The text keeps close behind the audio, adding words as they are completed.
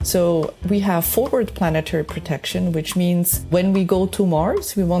So we have forward planetary protection, which means when we go to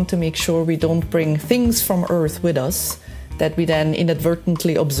Mars, we want to make sure we don't bring things from Earth with us that we then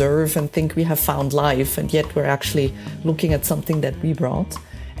inadvertently observe and think we have found life, and yet we're actually looking at something that we brought.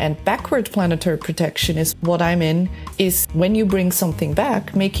 And backward planetary protection is what I'm in, is when you bring something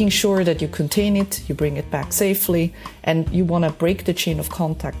back, making sure that you contain it, you bring it back safely, and you want to break the chain of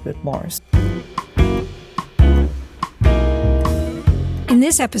contact with Mars. In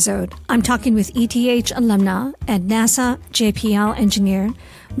this episode, I'm talking with ETH alumna and NASA JPL engineer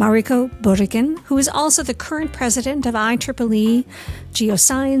Mariko Burgin, who is also the current president of IEEE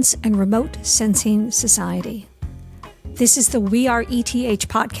Geoscience and Remote Sensing Society. This is the We Are ETH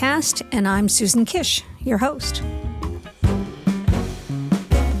podcast, and I'm Susan Kish, your host.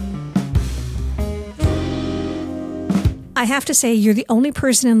 I have to say, you're the only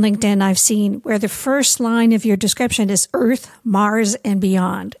person in LinkedIn I've seen where the first line of your description is Earth, Mars, and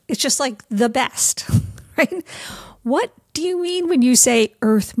beyond. It's just like the best, right? What do you mean when you say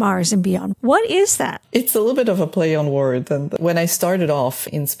Earth, Mars, and beyond? What is that? It's a little bit of a play on words. And when I started off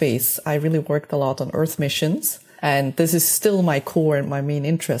in space, I really worked a lot on Earth missions. And this is still my core and my main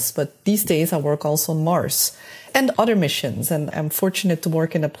interest. But these days I work also on Mars and other missions. And I'm fortunate to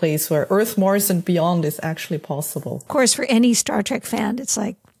work in a place where Earth, Mars, and beyond is actually possible. Of course, for any Star Trek fan, it's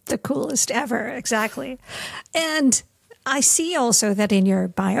like the coolest ever. Exactly. And I see also that in your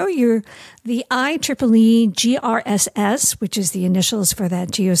bio, you're the IEEE GRSS, which is the initials for that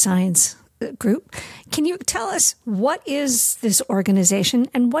geoscience group. Can you tell us what is this organization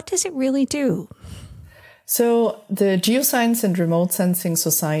and what does it really do? So the Geoscience and Remote Sensing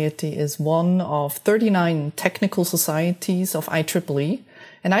Society is one of 39 technical societies of IEEE.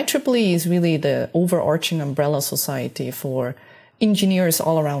 And IEEE is really the overarching umbrella society for engineers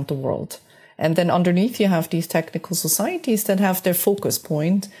all around the world. And then underneath you have these technical societies that have their focus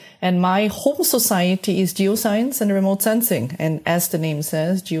point. And my whole society is geoscience and remote sensing. And as the name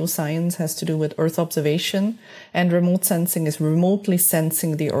says, geoscience has to do with Earth observation, and remote sensing is remotely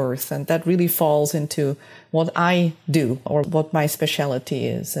sensing the Earth. And that really falls into what I do or what my specialty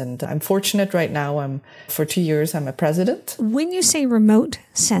is. And I'm fortunate right now. For 2 years, I'm a president. When you say remote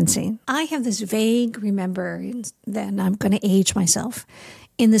sensing, I have this vague remembrance, then I'm going to age myself,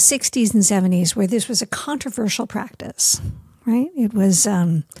 in the 60s and 70s, where this was a controversial practice, right? It was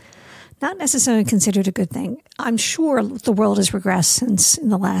not necessarily considered a good thing. I'm sure the world has regressed since in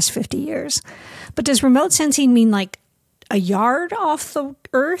the last 50 years. But does remote sensing mean like a yard off the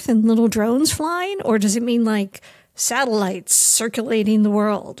Earth and little drones flying? Or does it mean like satellites circulating the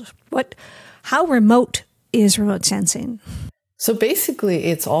world? How remote is remote sensing? So basically,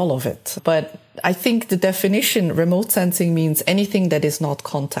 it's all of it. But I think the definition remote sensing means anything that is not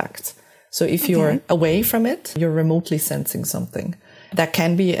contact. So if you're away from it, you're remotely sensing something. That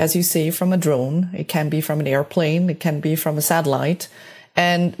can be, as you say, from a drone. It can be from an airplane. It can be from a satellite.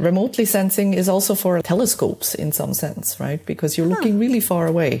 And remotely sensing is also for telescopes in some sense, right? Because you're looking really far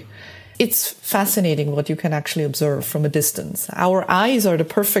away. It's fascinating what you can actually observe from a distance. Our eyes are the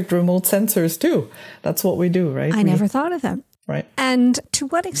perfect remote sensors too. That's what we do, right? I never thought of that. Right. And to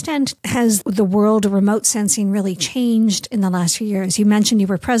what extent has the world of remote sensing really changed in the last few years? You mentioned you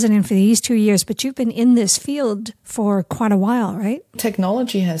were president for these 2 years, but you've been in this field for quite a while, right?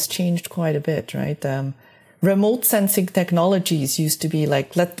 Technology has changed quite a bit, right? Remote sensing technologies used to be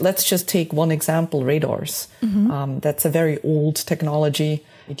like, let's just take one example, radars. Mm-hmm. That's a very old technology.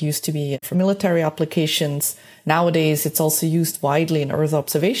 It used to be for military applications. Nowadays, it's also used widely in Earth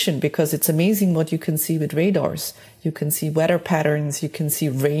observation because it's amazing what you can see with radars. You can see weather patterns, you can see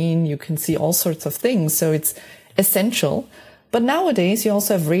rain, you can see all sorts of things. So it's essential. But nowadays, you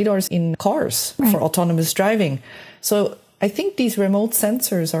also have radars in cars for autonomous driving. So I think these remote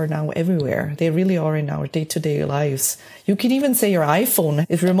sensors are now everywhere. They really are in our day-to-day lives. You can even say your iPhone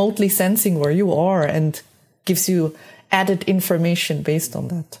is remotely sensing where you are and gives you added information based on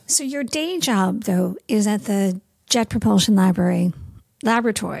that. So your day job, though, is at the Jet Propulsion Laboratory,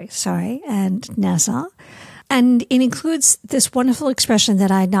 and NASA. And it includes this wonderful expression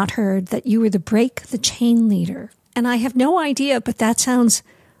that I had not heard, that you were the break the chain leader. And I have no idea, but that sounds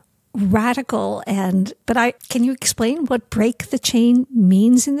radical. Can you explain what break the chain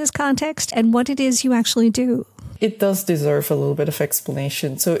means in this context and what it is you actually do? It does deserve a little bit of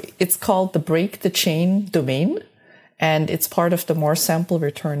explanation. So it's called the break the chain domain, and it's part of the Mars sample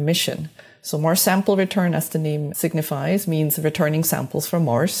return mission. So Mars sample return, as the name signifies, means returning samples from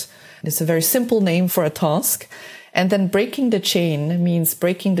Mars. It's a very simple name for a task. And then breaking the chain means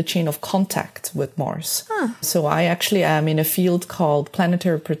breaking the chain of contact with Mars. So I actually am in a field called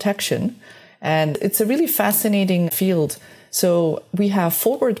planetary protection. And it's a really fascinating field So we have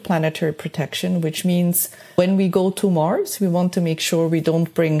forward planetary protection, which means when we go to Mars, we want to make sure we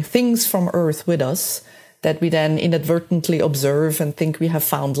don't bring things from Earth with us that we then inadvertently observe and think we have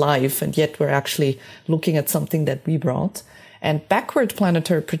found life, and yet we're actually looking at something that we brought. And backward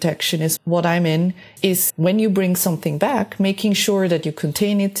planetary protection is what I'm in, is when you bring something back, making sure that you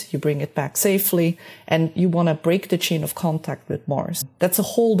contain it, you bring it back safely, and you want to break the chain of contact with Mars. That's a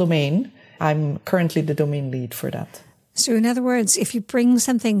whole domain. I'm currently the domain lead for that. So in other words, if you bring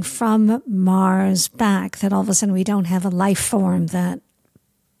something from Mars back, that all of a sudden we don't have a life form that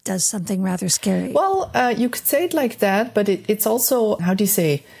does something rather scary. Well, you could say it like that, but it's also, how do you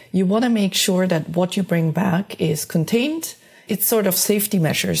say, you want to make sure that what you bring back is contained. It's sort of safety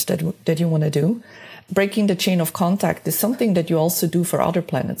measures that you want to do. Breaking the chain of contact is something that you also do for other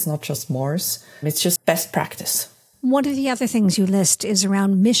planets, not just Mars. It's just best practice. One of the other things you list is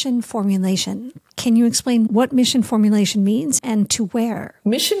around mission formulation. Can you explain what mission formulation means and to where?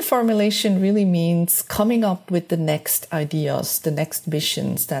 Mission formulation really means coming up with the next ideas, the next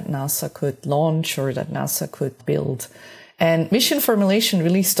missions that NASA could launch or that NASA could build. And mission formulation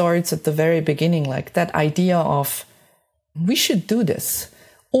really starts at the very beginning, like that idea of, we should do this.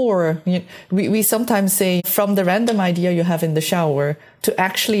 Or we sometimes say from the random idea you have in the shower to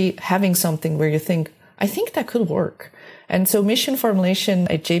actually having something where you think, I think that could work. And so mission formulation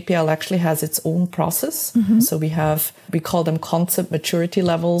at JPL actually has its own process. Mm-hmm. So we call them concept maturity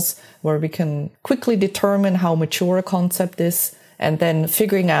levels, where we can quickly determine how mature a concept is, and then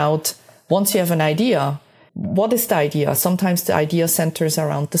figuring out, once you have an idea, what is the idea? Sometimes the idea centers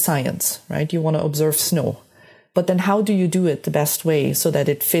around the science, right? You want to observe snow. But then how do you do it the best way so that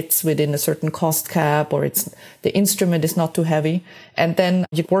it fits within a certain cost cap, or the instrument is not too heavy? And then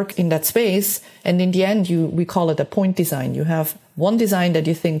you work in that space. And in the end, we call it a point design. You have one design that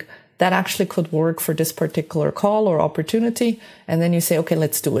you think that actually could work for this particular call or opportunity. And then you say, okay,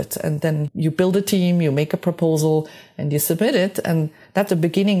 let's do it. And then you build a team, you make a proposal, and you submit it. And that's the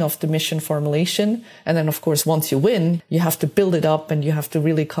beginning of the mission formulation. And then, of course, once you win, you have to build it up and you have to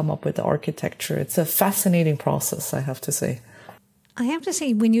really come up with the architecture. It's a fascinating process, I have to say. I have to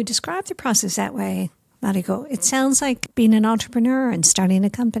say, when you describe the process that way, Mariko, it sounds like being an entrepreneur and starting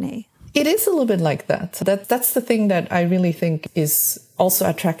a company. It is a little bit like that. That's the thing that I really think is also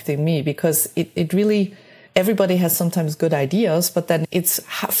attracting me, because it really, everybody has sometimes good ideas, but then it's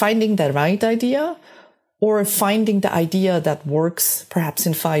finding the right idea or finding the idea that works perhaps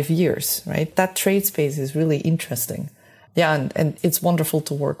in 5 years, right? That trade space is really interesting. Yeah, and it's wonderful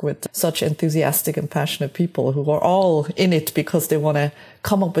to work with such enthusiastic and passionate people who are all in it because they want to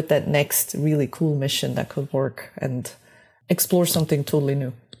come up with that next really cool mission that could work and explore something totally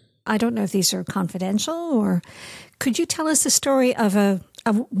new. I don't know if these are confidential, or could you tell us the story of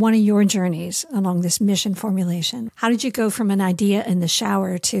one of your journeys along this mission formulation? How did you go from an idea in the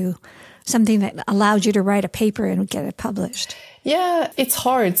shower to something that allowed you to write a paper and get it published? Yeah, it's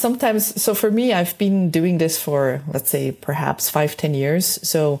hard sometimes. So for me, I've been doing this for, let's say, perhaps 5-10 years.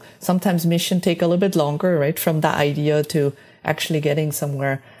 So sometimes mission take a little bit longer, right? From the idea to actually getting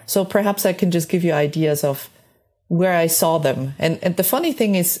somewhere. So perhaps I can just give you ideas of where I saw them. And the funny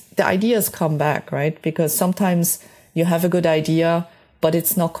thing is the ideas come back, right? Because sometimes you have a good idea, but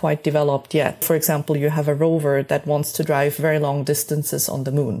it's not quite developed yet. For example, you have a rover that wants to drive very long distances on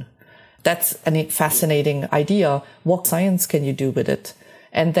the moon. That's a fascinating idea. What science can you do with it?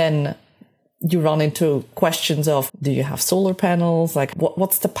 And then you run into questions of, do you have solar panels? Like,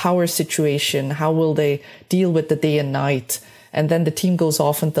 what's the power situation? How will they deal with the day and night? And then the team goes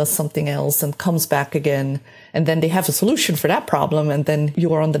off and does something else and comes back again. And then they have a solution for that problem. And then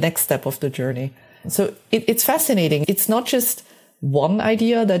you are on the next step of the journey. So it's fascinating. It's not just one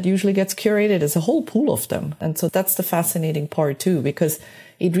idea that usually gets curated. It's a whole pool of them. And so that's the fascinating part too, because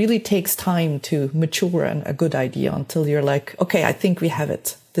it really takes time to mature a good idea until you're like, okay, I think we have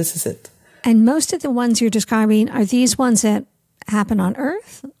it. This is it. And most of the ones you're describing are these ones that happen on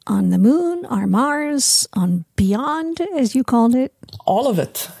Earth, on the moon, on Mars, on beyond, as you called it? All of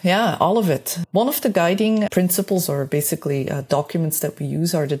it. Yeah, all of it. One of the guiding principles, or basically documents that we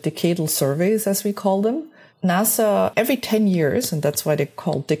use, are the decadal surveys, as we call them. NASA, every 10 years, and that's why they're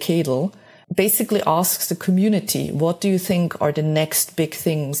called decadal, basically asks the community, what do you think are the next big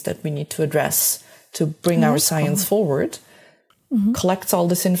things that we need to address to bring our science forward? Mm-hmm. Collects all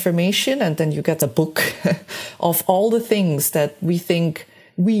this information, and then you get a book of all the things that we think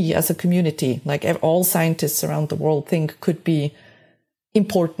we as a community, like all scientists around the world, think could be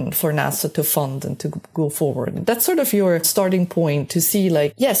important for NASA to fund and to go forward. That's sort of your starting point to see,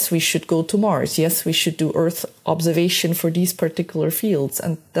 like, yes, we should go to Mars. Yes, we should do Earth observation for these particular fields.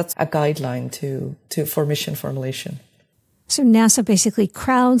 And that's a guideline for mission formulation. So NASA basically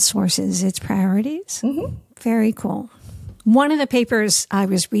crowdsources its priorities. Mm-hmm. Very cool. One of the papers I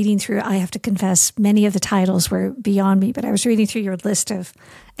was reading through, I have to confess, many of the titles were beyond me, but I was reading through your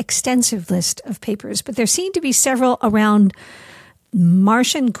extensive list of papers, but there seemed to be several around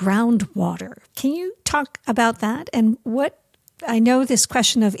Martian groundwater. Can you talk about that? And I know this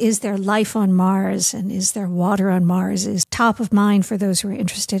question of is there life on Mars and is there water on Mars is top of mind for those who are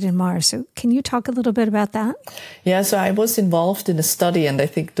interested in Mars. So can you talk a little bit about that? Yeah, so I was involved in a study, and I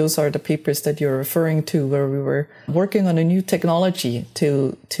think those are the papers that you're referring to, where we were working on a new technology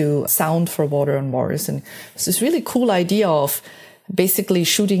to sound for water on Mars. And it's this really cool idea of basically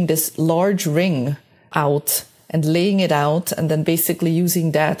shooting this large ring out and laying it out, and then basically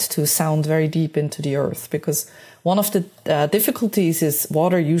using that to sound very deep into the Earth. Because one of the difficulties is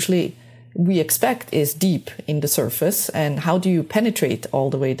water usually we expect is deep in the surface. And how do you penetrate all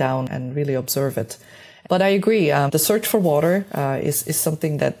the way down and really observe it? But I agree. The search for water is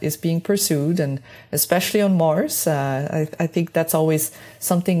something that is being pursued. And especially on Mars, I think that's always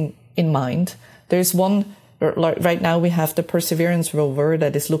something in mind. There's one, right now we have the Perseverance rover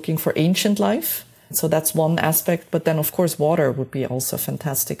that is looking for ancient life. So that's one aspect. But then, of course, water would be also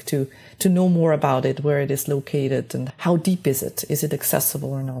fantastic to know more about it, where it is located and how deep is it? Is it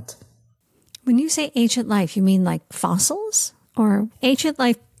accessible or not? When you say ancient life, you mean like fossils? Or ancient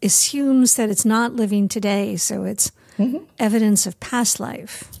life assumes that it's not living today, so it's evidence of past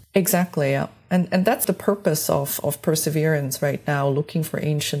life. Exactly, yeah. And that's the purpose of Perseverance right now, looking for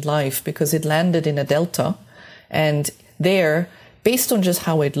ancient life, because it landed in a delta. And there, based on just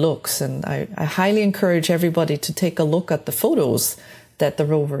how it looks, and I highly encourage everybody to take a look at the photos that the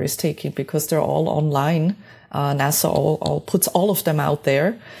rover is taking, because they're all online. NASA all puts all of them out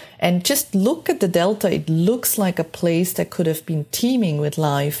there. And just look at the delta. It looks like a place that could have been teeming with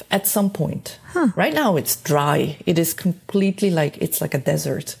life at some point. Right now it's dry. It is completely it's like a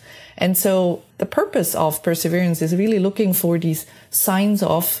desert. And so the purpose of Perseverance is really looking for these signs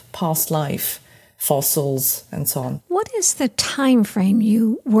of past life, fossils, and so on. What is the time frame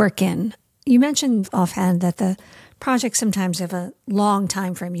you work in? You mentioned offhand that the projects sometimes have a long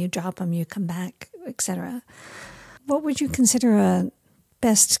time frame. You drop them, you come back, etc. What would you consider a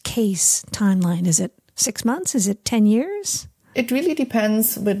best case timeline? Is it 6 months? Is it 10 years? It really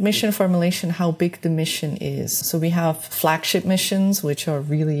depends with mission formulation how big the mission is. So we have flagship missions, which are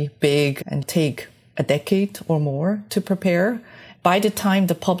really big and take a decade or more to prepare. By the time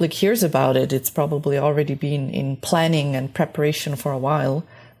the public hears about it, it's probably already been in planning and preparation for a while.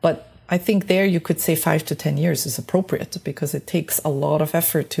 But I think there you could say 5 to 10 years is appropriate, because it takes a lot of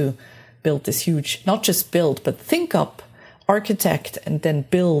effort to build this huge, not just build, but think up, architect, and then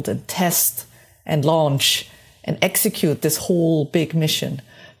build and test and launch and execute this whole big mission.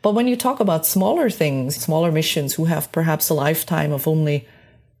 But when you talk about smaller things, smaller missions who have perhaps a lifetime of only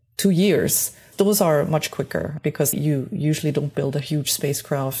 2 years, those are much quicker, because you usually don't build a huge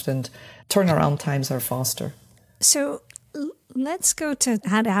spacecraft and turnaround times are faster. So let's go to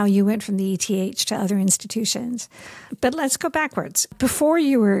how you went from the ETH to other institutions. But let's go backwards. Before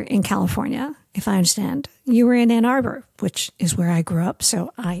you were in California, if I understand, you were in Ann Arbor, which is where I grew up,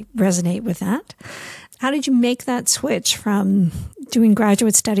 so I resonate with that. How did you make that switch from doing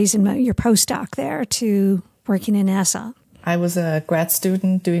graduate studies and your postdoc there to working in NASA? I was a grad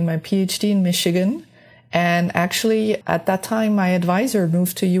student doing my PhD in Michigan. And actually, at that time, my advisor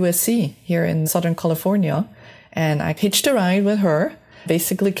moved to USC here in Southern California. And I hitched a ride with her,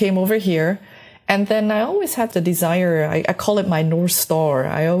 basically came over here. And then I always had the desire, I call it my North Star.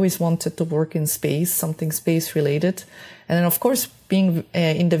 I always wanted to work in space, something space related. And then, of course, being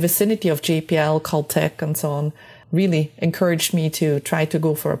in the vicinity of JPL, Caltech, and so on, really encouraged me to try to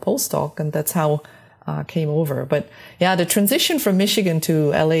go for a postdoc. And that's how I came over. But yeah, the transition from Michigan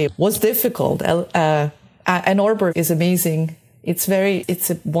to LA was difficult. Ann Arbor is amazing. It's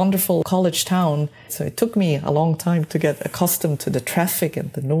a wonderful college town. So it took me a long time to get accustomed to the traffic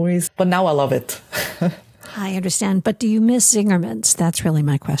and the noise, but now I love it. I understand. But do you miss Zingerman's? That's really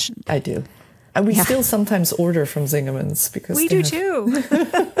my question. I do. And we still sometimes order from Zingerman's because we do too.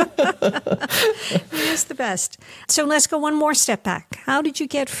 It is the best. So let's go one more step back. How did you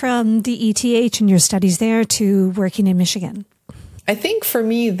get from the ETH and your studies there to working in Michigan? I think for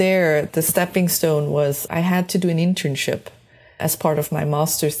me there, the stepping stone was I had to do an internship as part of my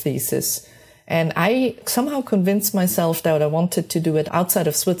master's thesis. And I somehow convinced myself that I wanted to do it outside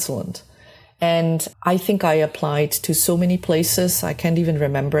of Switzerland. And I think I applied to so many places, I can't even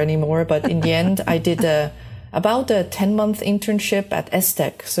remember anymore. But in the end, I did about a 10-month internship at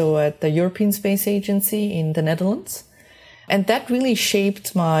ESTEC, so at the European Space Agency in the Netherlands. And that really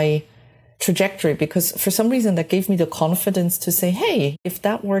shaped my trajectory, because for some reason that gave me the confidence to say, hey, if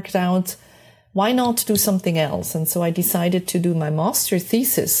that worked out, why not do something else? And so I decided to do my master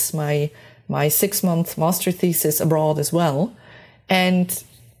thesis, my 6-month master thesis abroad as well. And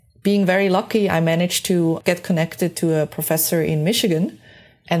being very lucky, I managed to get connected to a professor in Michigan.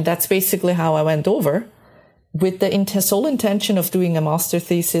 And that's basically how I went over, with the sole intention of doing a master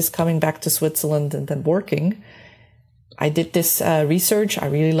thesis, coming back to Switzerland and then working. I did this research. I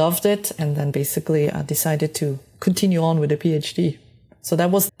really loved it. And then basically I decided to continue on with a PhD. So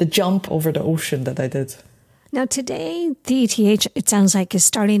that was the jump over the ocean that I did. Now today, the ETH, it sounds like, is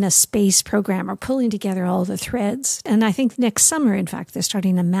starting a space program or pulling together all the threads. And I think next summer, in fact, they're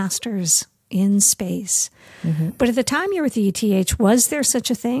starting a master's in space. Mm-hmm. But at the time you were at the ETH, was there such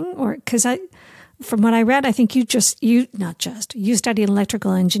a thing? Or because from what I read, I think you studied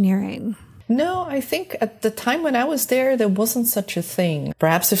electrical engineering. No, I think at the time when I was there wasn't such a thing.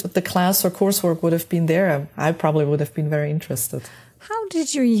 Perhaps if the class or coursework would have been there, I probably would have been very interested. How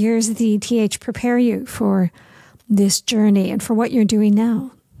did your years at the ETH prepare you for this journey and for what you're doing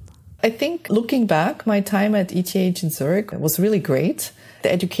now? I think looking back, my time at ETH in Zurich was really great.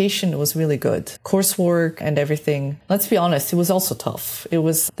 The education was really good. Coursework and everything. Let's be honest, it was also tough.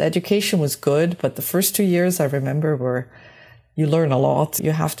 The education was good, but the first 2 years I remember were, you learn a lot.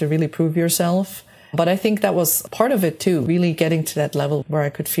 You have to really prove yourself. But I think that was part of it too, really getting to that level where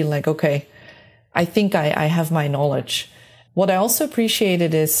I could feel like, okay, I think I have my knowledge. What I also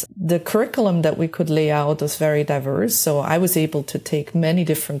appreciated is the curriculum that we could lay out was very diverse. So I was able to take many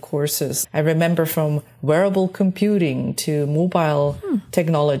different courses. I remember from wearable computing to mobile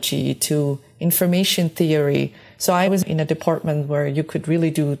technology to information theory. So I was in a department where you could really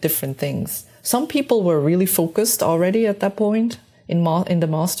do different things. Some people were really focused already at that point in the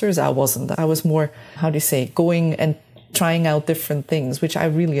masters. I wasn't. I was more, going and trying out different things, which I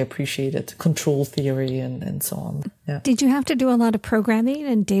really appreciated, control theory and so on. Yeah. Did you have to do a lot of programming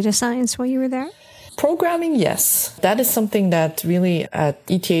and data science while you were there? Programming, yes. That is something that really at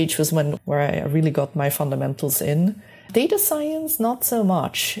ETH was where I really got my fundamentals in. Data science, not so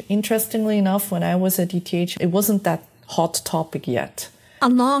much. Interestingly enough, when I was at ETH, it wasn't that hot topic yet.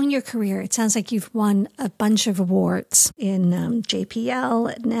 Along your career, it sounds like you've won a bunch of awards in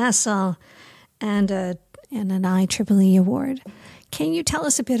JPL, at NASA, and an IEEE award. Can you tell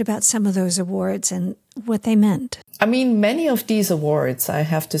us a bit about some of those awards and what they meant? I mean, many of these awards, I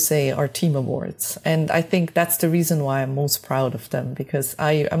have to say, are team awards. And I think that's the reason why I'm most proud of them, because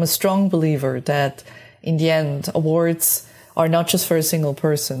I'm a strong believer that in the end, awards are not just for a single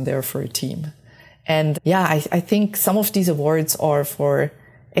person, they're for a team. And yeah, I think some of these awards are for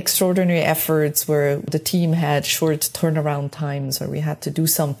extraordinary efforts where the team had short turnaround times, or we had to do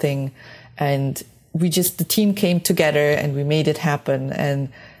something and the team came together and we made it happen. And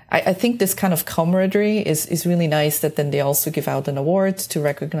I think this kind of camaraderie is really nice, that then they also give out an award to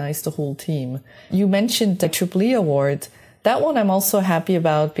recognize the whole team. You mentioned the IEEE award. That one I'm also happy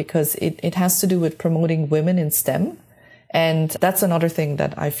about because it has to do with promoting women in STEM. And that's another thing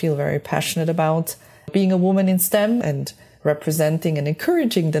that I feel very passionate about. Being a woman in STEM and representing and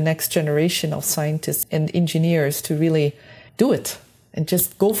encouraging the next generation of scientists and engineers to really do it and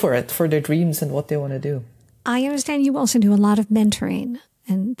just go for it, for their dreams and what they want to do. I understand you also do a lot of mentoring,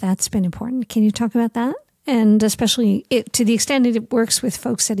 and that's been important. Can you talk about that? And especially to the extent that it works with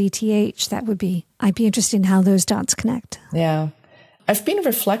folks at ETH, I'd be interested in how those dots connect. Yeah. I've been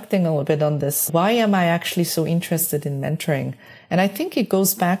reflecting a little bit on this. Why am I actually so interested in mentoring? And I think it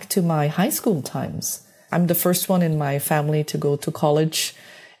goes back to my high school times. I'm the first one in my family to go to college.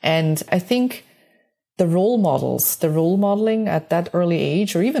 And I think the role modeling at that early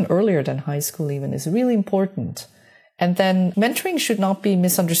age, or even earlier than high school even, is really important. And then mentoring should not be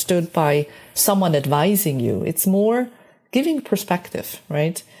misunderstood by someone advising you. It's more giving perspective,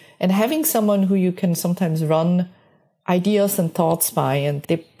 right? And having someone who you can sometimes run ideas and thoughts by, and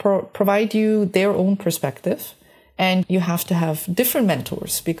they provide you their own perspective. And you have to have different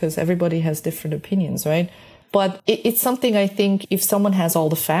mentors because everybody has different opinions, right? But it's something I think if someone has all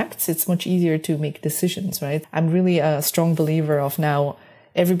the facts, it's much easier to make decisions, right? I'm really a strong believer of now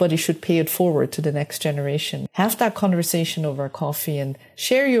everybody should pay it forward to the next generation. Have that conversation over coffee and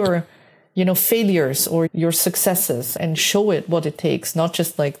share your, failures or your successes and show it what it takes. Not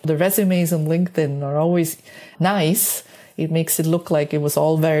just like the resumes on LinkedIn are always nice. It makes it look like it was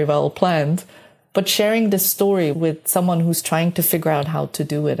all very well planned. But sharing this story with someone who's trying to figure out how to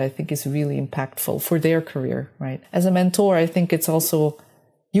do it, I think is really impactful for their career, right? As a mentor, I think it's also,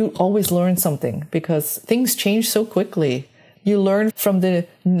 you always learn something because things change so quickly. You learn from the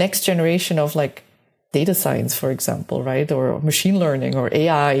next generation of data science, for example, right? Or machine learning or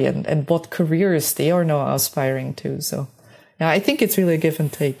AI and what careers they are now aspiring to. So yeah, I think it's really a give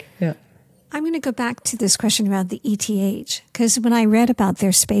and take. Yeah. I'm going to go back to this question about the ETH, because when I read about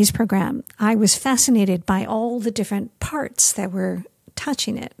their space program, I was fascinated by all the different parts that were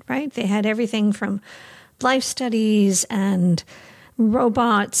touching it, right? They had everything from life studies and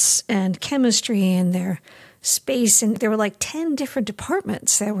robots and chemistry and their space. And there were like 10 different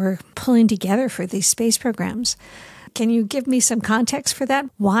departments that were pulling together for these space programs. Can you give me some context for that?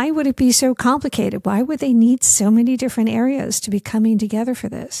 Why would it be so complicated? Why would they need so many different areas to be coming together for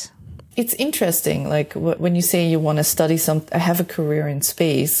this? It's interesting. Like when you say you want to study have a career in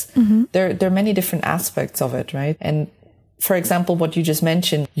space, there are many different aspects of it, right? And for example, what you just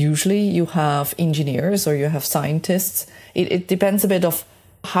mentioned, usually you have engineers or you have scientists. It depends a bit of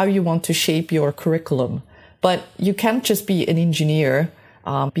how you want to shape your curriculum. But you can't just be an engineer,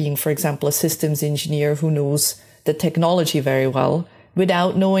 being, for example, a systems engineer who knows the technology very well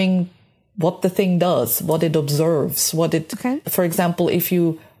without knowing what the thing does, what it observes, for example, if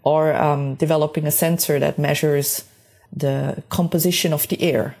you are developing a sensor that measures the composition of the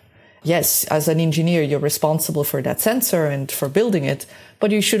air. Yes, as an engineer, you're responsible for that sensor and for building it,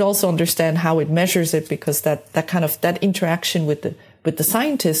 but you should also understand how it measures it, because that interaction with the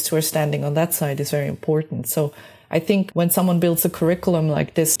scientists who are standing on that side is very important. So I think when someone builds a curriculum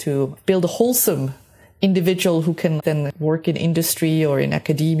like this to build a wholesome individual who can then work in industry or in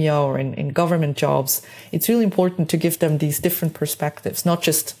academia or in government jobs, it's really important to give them these different perspectives, not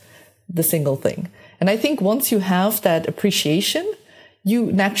just the single thing. And I think once you have that appreciation,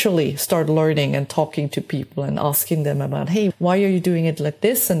 you naturally start learning and talking to people and asking them about, hey, why are you doing it like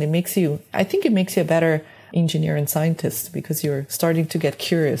this? And I think it makes you a better engineer and scientist, because you're starting to get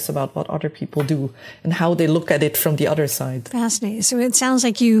curious about what other people do and how they look at it from the other side. Fascinating. So it sounds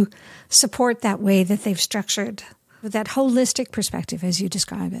like you support that way that they've structured, with that holistic perspective as you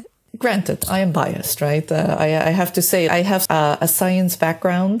describe it. Granted, I am biased, right? I have to say I have a science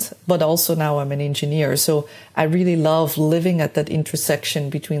background, but also now I'm an engineer. So I really love living at that intersection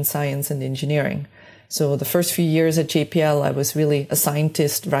between science and engineering. So the first few years at JPL, I was really a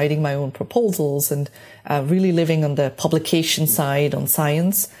scientist writing my own proposals and really living on the publication side on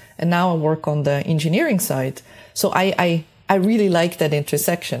science. And now I work on the engineering side. So I really like that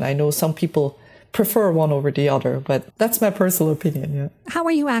intersection. I know some people prefer one over the other, but that's my personal opinion. Yeah. How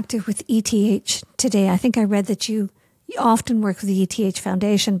are you active with ETH today? I think I read that you often work with the ETH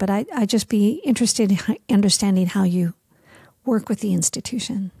Foundation, but I'd just be interested in understanding how you work with the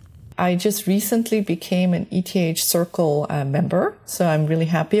institution. I just recently became an ETH Circle member, so I'm really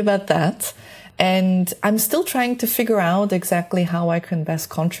happy about that. And I'm still trying to figure out exactly how I can best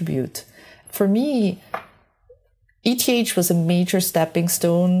contribute. For me, ETH was a major stepping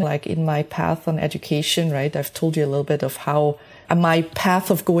stone, like in my path on education, right? I've told you a little bit of how my path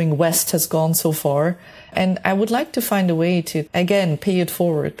of going west has gone so far. And I would like to find a way to, again, pay it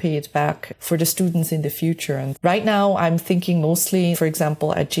forward, pay it back for the students in the future. And right now I'm thinking mostly, for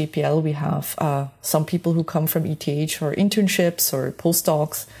example, at JPL, we have some people who come from ETH or internships or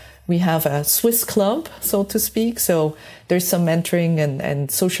postdocs. We have a Swiss club, so to speak. So there's some mentoring and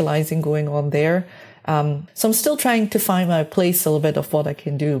socializing going on there. So I'm still trying to find my place a little bit of what I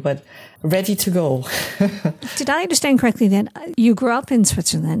can do, but ready to go. Did I understand correctly that you grew up in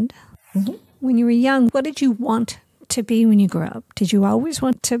Switzerland? Mm-hmm. When you were young, what did you want to be when you grew up? Did you always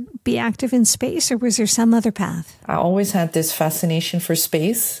want to be active in space, or was there some other path? I always had this fascination for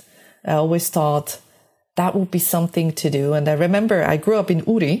space. I always thought that would be something to do. And I remember I grew up in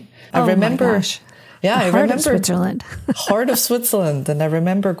Uri. My gosh. Yeah, I remember Switzerland. Heart of Switzerland. And I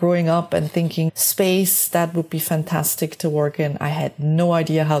remember growing up and thinking space, that would be fantastic to work in. I had no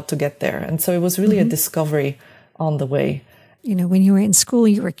idea how to get there. And so it was really a discovery on the way. You know, when you were in school,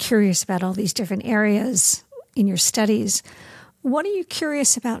 you were curious about all these different areas in your studies. What are you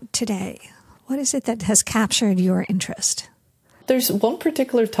curious about today? What is it that has captured your interest? There's one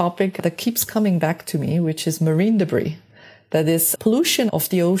particular topic that keeps coming back to me, which is marine debris. That is pollution of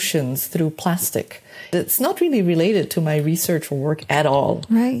the oceans through plastic. It's not really related to my research or work at all.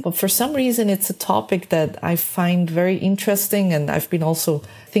 Right. But for some reason, it's a topic that I find very interesting. And I've been also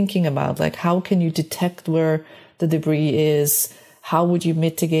thinking about, like, how can you detect where the debris is? How would you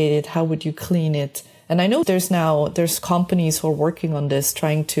mitigate it? How would you clean it? And I know there's companies who are working on this,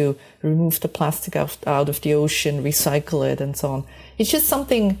 trying to remove the plastic out of the ocean, recycle it, and so on. It's just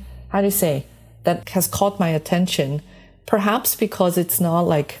something, how do you say, that has caught my attention. Perhaps because it's not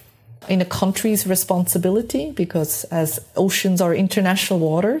like in a country's responsibility, because as oceans are international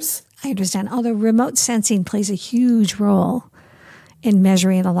waters. I understand. Although remote sensing plays a huge role in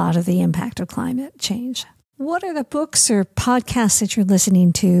measuring a lot of the impact of climate change. What are the books or podcasts that you're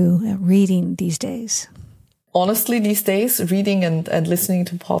listening to, reading these days? Honestly, these days, reading and listening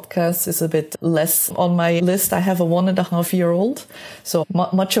to podcasts is a bit less on my list. I have a 1.5-year-old, so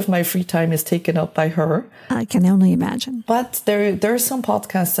much of my free time is taken up by her. I can only imagine. But there are some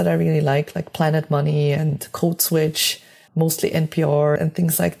podcasts that I really like Planet Money and Code Switch, mostly NPR and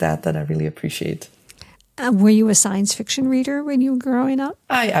things like that I really appreciate. Were you a science fiction reader when you were growing up?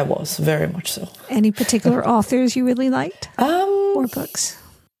 I was, very much so. Any particular authors you really liked? Or books?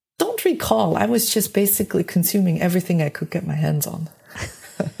 Don't recall. I was just basically consuming everything I could get my hands on.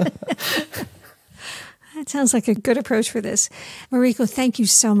 That sounds like a good approach for this. Mariko, thank you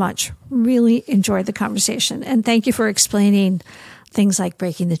so much. Really enjoyed the conversation. And thank you for explaining things like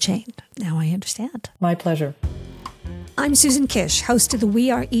breaking the chain. Now I understand. My pleasure. I'm Susan Kish, host of the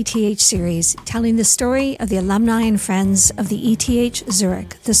We Are ETH series, telling the story of the alumni and friends of the ETH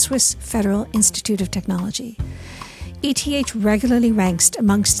Zurich, the Swiss Federal Institute of Technology. ETH regularly ranks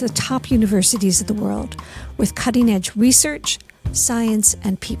amongst the top universities of the world with cutting-edge research, science,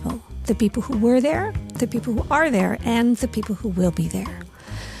 and people. The people who were there, the people who are there, and the people who will be there.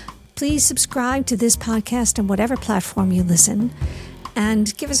 Please subscribe to this podcast on whatever platform you listen,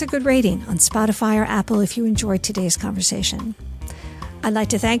 and give us a good rating on Spotify or Apple if you enjoyed today's conversation. I'd like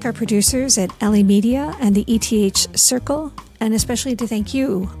to thank our producers at LE Media and the ETH Circle, and especially to thank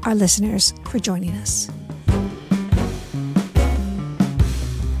you, our listeners, for joining us.